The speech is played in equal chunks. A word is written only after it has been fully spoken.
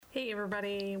Hey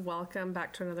everybody, welcome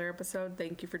back to another episode.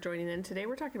 Thank you for joining in. Today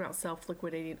we're talking about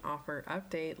self-liquidating offer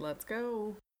update. Let's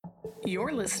go.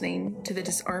 You're listening to the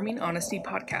Disarming Honesty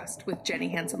podcast with Jenny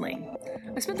Hansen-Lang.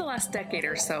 I spent the last decade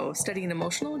or so studying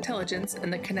emotional intelligence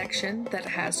and the connection that it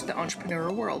has to the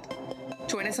entrepreneurial world.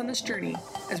 Join us on this journey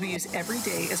as we use every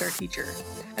day as our teacher,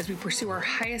 as we pursue our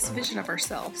highest vision of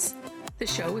ourselves. The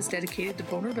show is dedicated to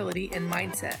vulnerability and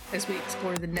mindset as we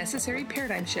explore the necessary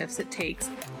paradigm shifts it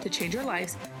takes to change our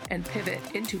lives and pivot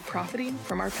into profiting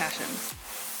from our passions.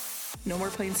 No more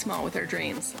playing small with our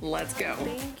dreams. Let's go.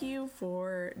 Thank you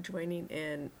for joining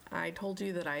in. I told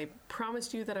you that I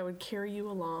promised you that I would carry you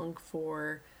along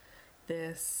for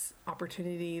this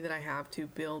opportunity that I have to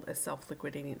build a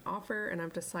self-liquidating offer, and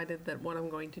I've decided that what I'm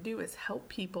going to do is help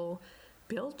people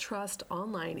build trust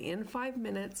online in 5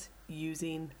 minutes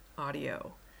using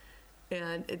audio.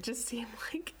 And it just seemed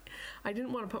like I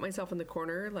didn't want to put myself in the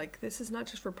corner. Like, this is not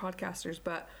just for podcasters,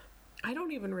 but I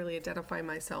don't even really identify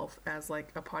myself as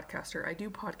like a podcaster. I do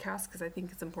podcasts because I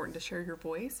think it's important to share your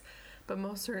voice, but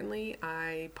most certainly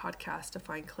I podcast to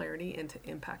find clarity and to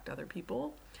impact other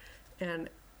people. And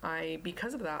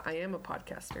because of that, I am a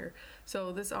podcaster.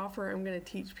 So this offer, I'm going to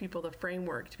teach people the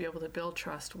framework to be able to build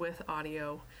trust with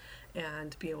audio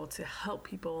and be able to help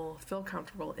people feel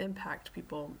comfortable, impact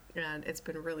people. And it's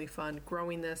been really fun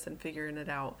growing this and figuring it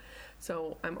out.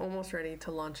 So I'm almost ready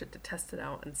to launch it, to test it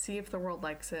out and see if the world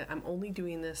likes it. I'm only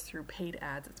doing this through paid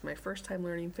ads. It's my first time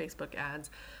learning Facebook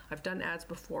ads. I've done ads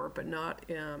before, but not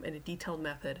in a detailed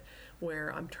method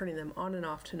where I'm turning them on and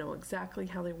off to know exactly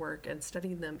how they work and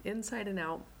studying them inside and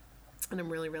out. And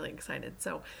I'm really, really excited.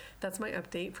 So that's my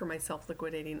update for my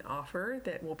self-liquidating offer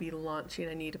that will be launching.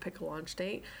 I need to pick a launch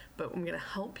date, but I'm going to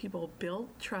help people build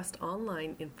trust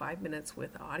online in 5 minutes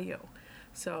with audio.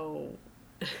 So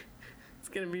it's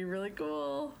going to be really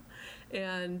cool.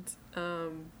 And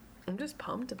I'm just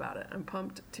pumped about it. I'm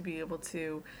pumped to be able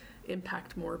to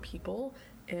impact more people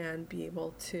and be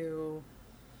able to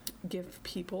give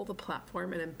people the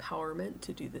platform and empowerment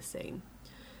to do the same.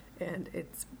 And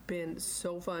it's been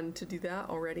so fun to do that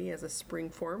already as a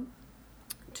spring form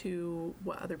to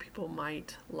what other people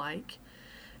might like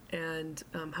and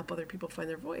help other people find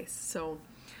their voice. So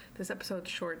this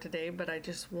episode's short today, but I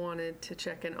just wanted to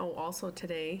check in. Oh, also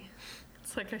today,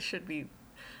 it's like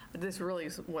this really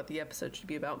is what the episode should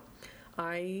be about.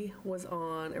 I was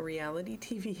on a reality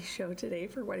TV show today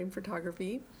for wedding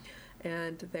photography,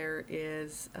 and there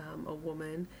is a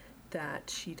woman that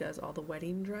she does all the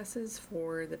wedding dresses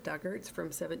for the Duggarts from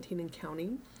 17 and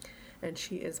counting, and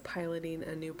she is piloting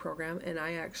a new program. And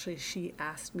she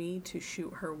asked me to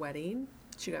shoot her wedding.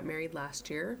 She got married last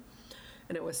year,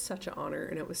 and it was such an honor,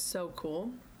 and it was so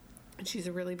cool. And she's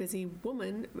a really busy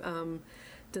woman,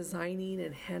 designing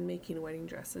and hand making wedding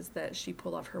dresses that she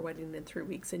pulled off her wedding in 3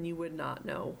 weeks, and you would not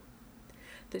know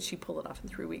that she pulled it off in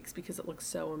 3 weeks because it looks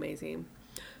so amazing.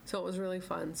 So it was really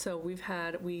fun. So we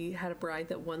had a bride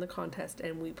that won the contest,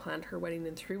 and we planned her wedding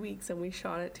in 3 weeks, and we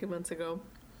shot it 2 months ago,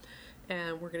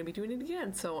 and we're going to be doing it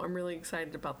again. So I'm really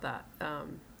excited about that.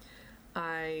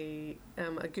 I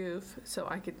am a goof, so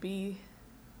I could be,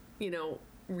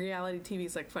 reality TV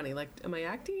is like funny. Like, am I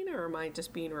acting or am I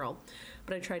just being real?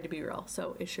 But I tried to be real,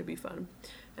 so it should be fun.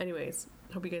 Anyways,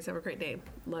 hope you guys have a great day.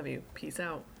 Love you. Peace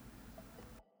out.